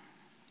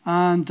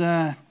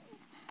 And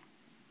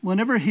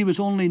whenever he was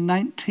only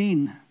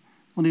 19,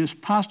 when he was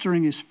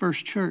pastoring his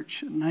first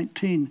church at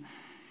 19,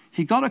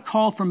 he got a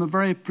call from a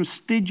very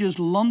prestigious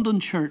London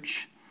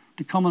church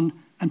to come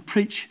and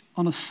preach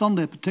on a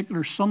Sunday, a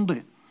particular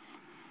Sunday.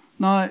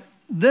 Now,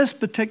 this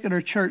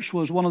particular church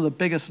was one of the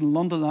biggest in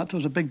London. It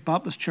was a big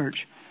Baptist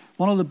church,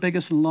 one of the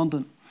biggest in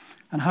London,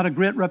 and had a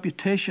great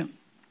reputation.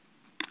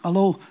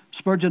 Although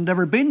Spurgeon had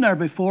never been there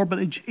before,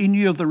 but he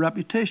knew of the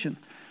reputation.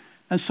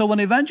 And so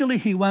when eventually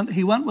he went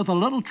with a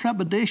little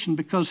trepidation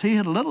because he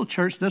had a little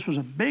church. This was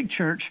a big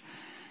church.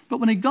 But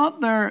when he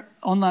got there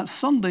on that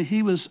Sunday,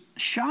 he was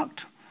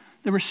shocked.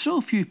 There were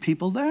so few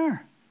people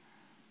there.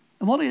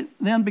 And what he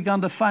then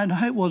began to find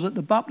out was that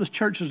the Baptist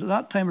churches at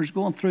that time was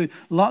going through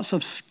lots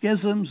of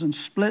schisms and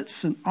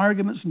splits and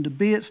arguments and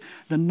debates.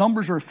 The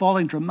numbers were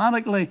falling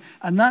dramatically.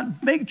 And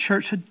that big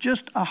church had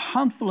just a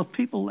handful of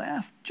people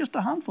left, just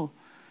a handful.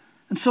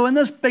 And so in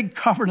this big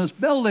cavernous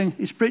building,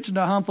 he's preaching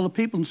to a handful of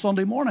people on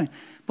Sunday morning.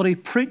 But he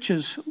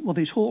preaches with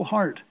his whole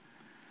heart.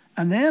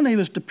 And then he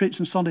was to preach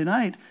on Sunday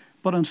night.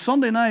 But on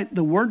Sunday night,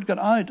 the word got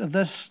out of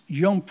this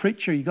young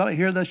preacher. You got to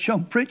hear this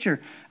young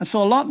preacher. And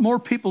so a lot more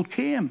people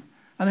came.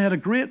 And they had a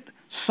great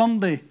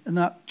Sunday in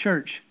that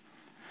church.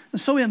 And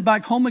so he went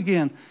back home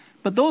again.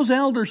 But those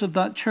elders of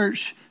that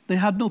church, they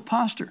had no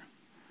pastor.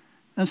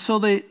 And so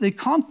they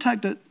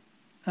contacted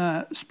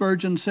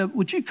Spurgeon and said,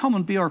 would you come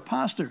and be our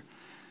pastor?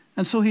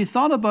 And so he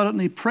thought about it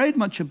and he prayed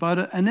much about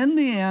it. And in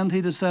the end,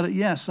 he decided,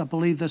 yes, I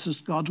believe this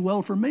is God's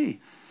will for me.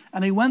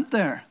 And he went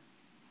there.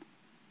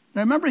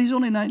 Now remember, he's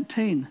only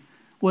 19.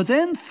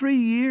 Within 3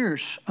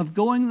 years of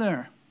going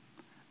there,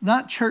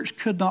 that church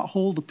could not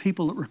hold the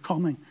people that were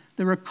coming.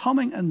 They were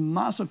coming in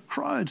massive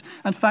crowds.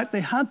 In fact, they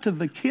had to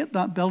vacate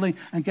that building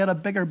and get a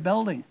bigger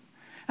building.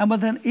 And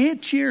within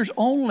 8 years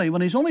only,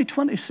 when he's only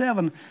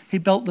 27, he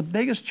built the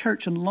biggest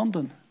church in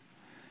London.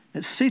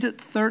 It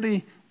seated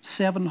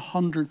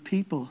 3,700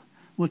 people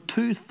with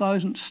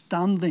 2,000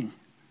 standing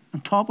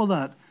on top of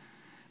that.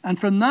 And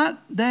from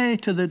that day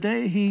to the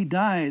day he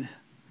died,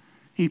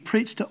 he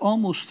preached to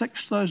almost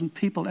 6,000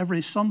 people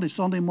every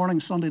Sunday morning,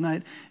 Sunday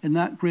night in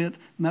that great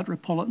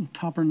metropolitan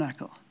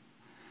tabernacle.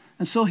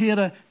 And so he had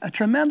a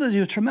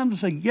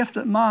tremendously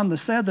gifted man. They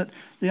said that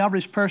the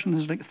average person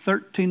has like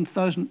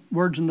 13,000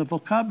 words in the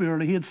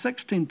vocabulary. He had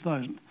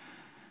 16,000.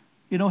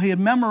 You know, he had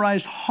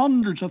memorized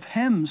hundreds of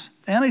hymns.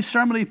 Any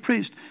sermon he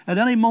preached, at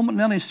any moment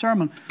in any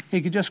sermon, he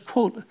could just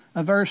quote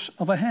a verse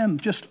of a hymn,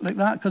 just like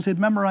that, because he'd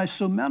memorized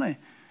so many.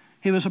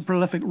 He was a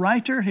prolific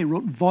writer. He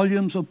wrote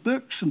volumes of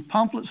books and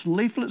pamphlets and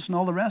leaflets and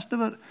all the rest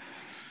of it.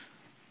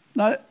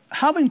 Now,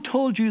 having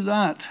told you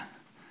that,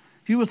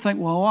 you would think,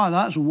 well, wow,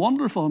 that's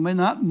wonderful. I mean,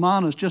 that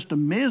man is just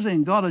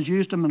amazing. God has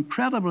used him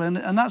incredibly,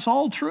 and that's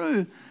all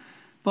true.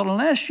 But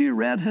unless you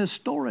read his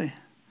story,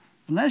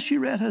 unless you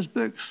read his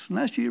books,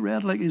 unless you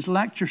read like his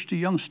lectures to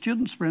young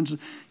students, for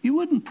instance, you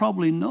wouldn't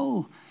probably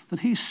know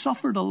that he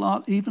suffered a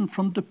lot even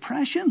from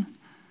depression.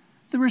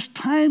 There was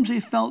times he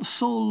felt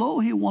so low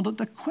he wanted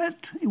to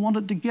quit. He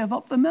wanted to give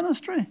up the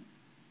ministry.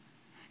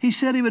 He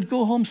said he would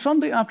go home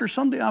Sunday after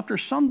Sunday after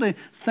Sunday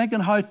thinking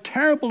how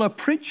terrible a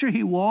preacher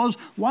he was.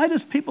 Why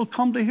does people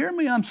come to hear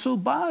me? I'm so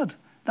bad.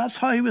 That's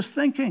how he was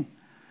thinking.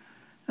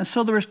 And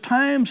so there was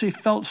times he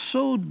felt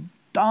so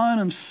down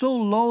and so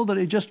low that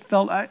he just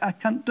felt, I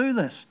can't do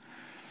this.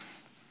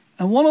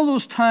 And one of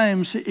those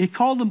times, he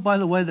called them, by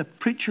the way, the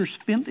preacher's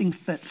fainting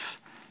fits.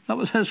 That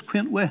was his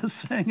quaint way of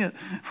saying it.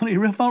 When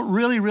he felt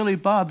really, really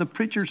bad, the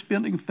preacher's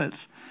fainting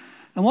fits.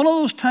 And one of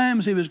those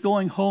times he was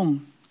going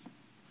home.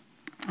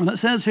 And it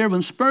says here,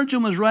 when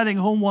Spurgeon was riding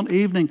home one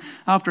evening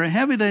after a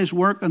heavy day's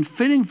work and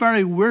feeling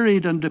very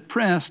wearied and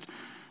depressed,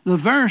 the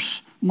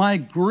verse, my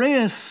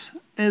grace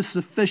is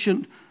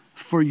sufficient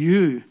for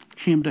you,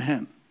 came to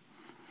him.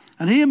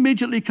 And he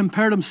immediately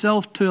compared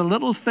himself to a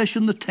little fish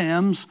in the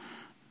Thames,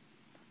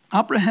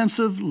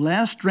 apprehensive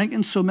lest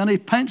drinking so many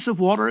pints of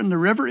water in the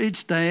river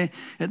each day,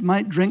 it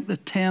might drink the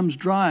Thames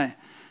dry.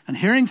 And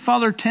hearing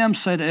Father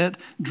Thames say to it,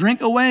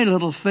 drink away,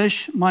 little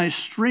fish, my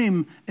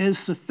stream is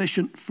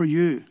sufficient for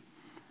you.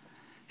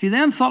 He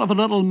then thought of a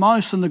little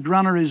mouse in the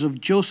granaries of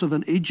Joseph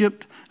in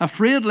Egypt,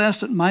 afraid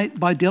lest it might,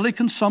 by daily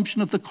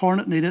consumption of the corn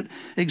it needed,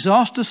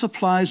 exhaust the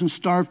supplies and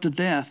starve to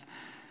death.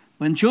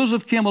 When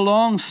Joseph came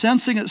along,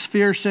 sensing its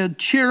fear, said,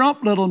 cheer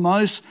up, little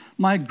mouse,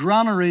 my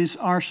granaries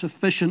are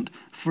sufficient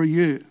for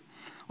you.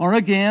 Or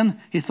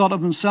again, he thought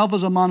of himself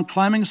as a man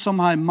climbing some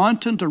high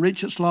mountain to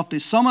reach its lofty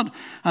summit,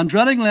 and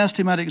dreading lest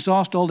he might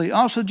exhaust all the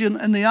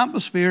oxygen in the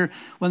atmosphere,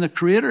 when the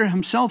Creator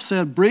himself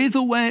said, breathe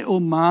away,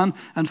 O man,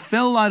 and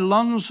fill thy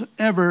lungs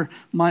ever,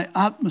 my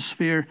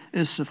atmosphere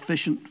is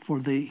sufficient for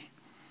thee.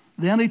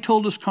 Then he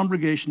told his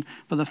congregation,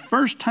 for the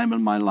first time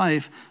in my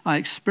life, I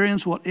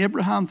experienced what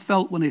Abraham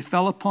felt when he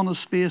fell upon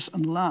his face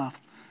and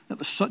laughed. It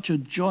was such a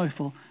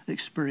joyful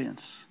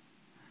experience.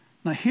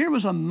 Now here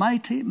was a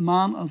mighty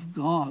man of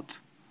God.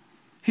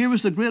 Here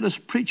was the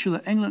greatest preacher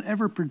that England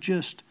ever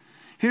produced.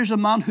 Here's a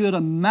man who had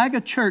a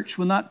mega church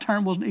when that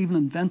term wasn't even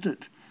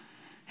invented.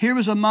 Here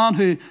was a man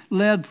who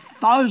led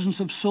thousands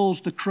of souls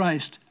to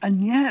Christ.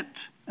 And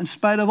yet, in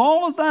spite of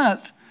all of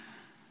that,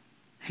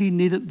 he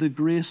needed the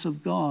grace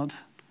of God.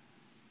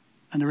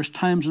 And there was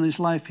times in his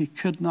life he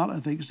could not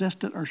have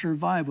existed or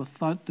survived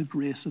without the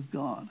grace of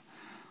God.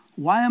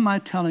 Why am I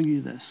telling you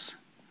this?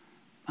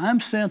 I'm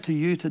saying to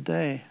you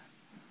today,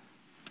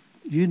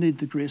 you need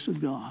the grace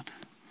of God.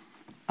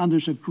 And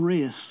there's a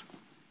grace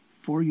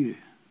for you.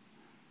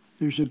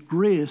 There's a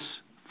grace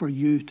for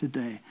you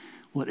today.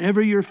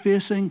 Whatever you're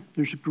facing,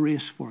 there's a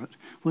grace for it.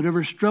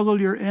 Whatever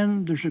struggle you're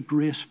in, there's a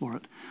grace for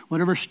it.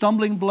 Whatever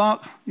stumbling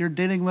block you're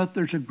dealing with,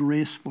 there's a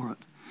grace for it.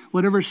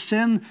 Whatever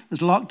sin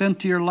is locked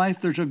into your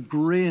life, there's a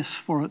grace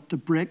for it to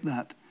break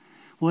that.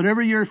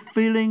 Whatever you're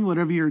feeling,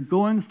 whatever you're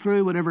going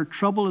through, whatever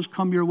trouble has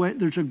come your way,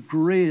 there's a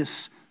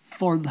grace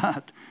for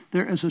that.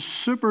 There is a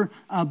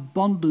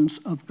superabundance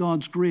of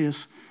God's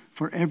grace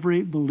for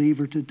every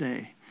believer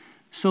today.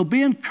 So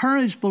be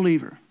encouraged,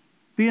 believer.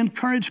 Be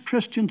encouraged,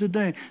 Christian,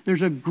 today.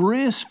 There's a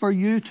grace for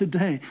you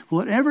today.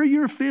 Whatever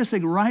you're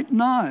facing right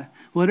now,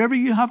 whatever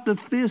you have to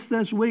face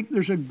this week,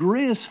 there's a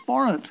grace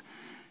for it.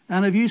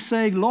 And if you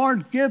say,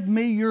 Lord, give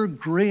me your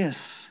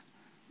grace.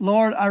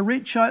 Lord, I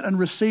reach out and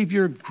receive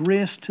your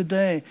grace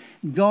today.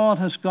 God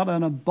has got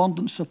an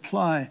abundant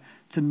supply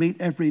to meet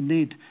every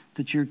need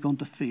that you're going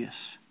to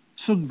face.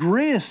 So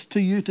grace to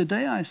you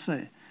today, I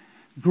say.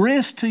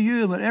 Grace to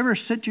you, whatever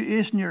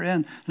situation you're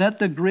in. Let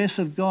the grace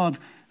of God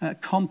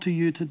come to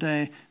you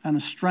today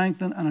and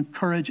strengthen and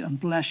encourage and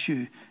bless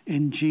you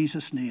in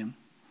Jesus' name.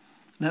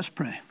 Let's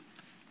pray.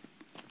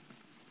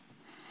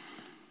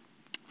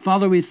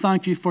 Father, we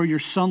thank you for your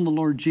Son, the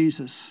Lord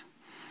Jesus.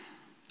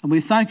 And we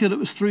thank you that it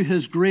was through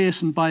his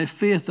grace and by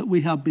faith that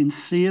we have been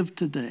saved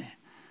today.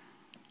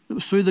 It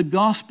was through the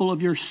gospel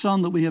of your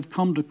Son that we have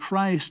come to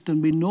Christ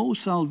and we know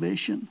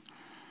salvation.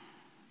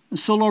 And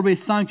so, Lord, we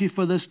thank you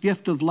for this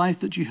gift of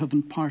life that you have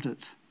imparted.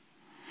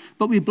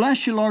 But we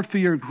bless you, Lord, for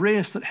your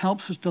grace that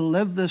helps us to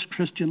live this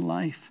Christian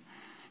life,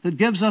 that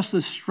gives us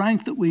the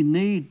strength that we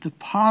need, the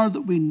power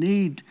that we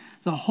need,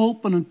 the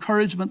hope and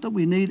encouragement that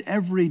we need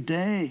every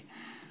day.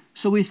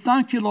 So we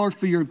thank you, Lord,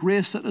 for your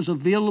grace that is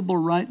available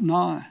right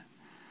now.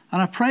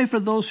 And I pray for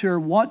those who are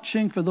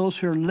watching, for those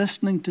who are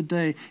listening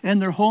today, in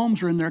their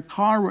homes or in their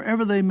car,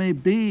 wherever they may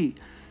be,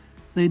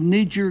 they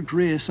need your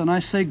grace. And I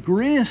say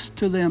grace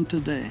to them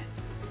today.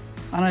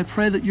 And I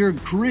pray that your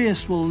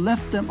grace will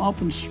lift them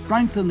up and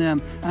strengthen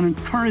them and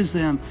encourage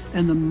them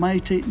in the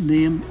mighty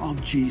name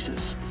of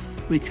Jesus.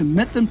 We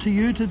commit them to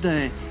you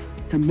today.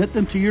 Commit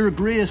them to your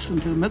grace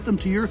and commit them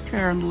to your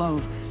care and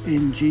love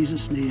in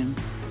Jesus' name.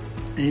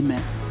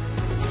 Amen.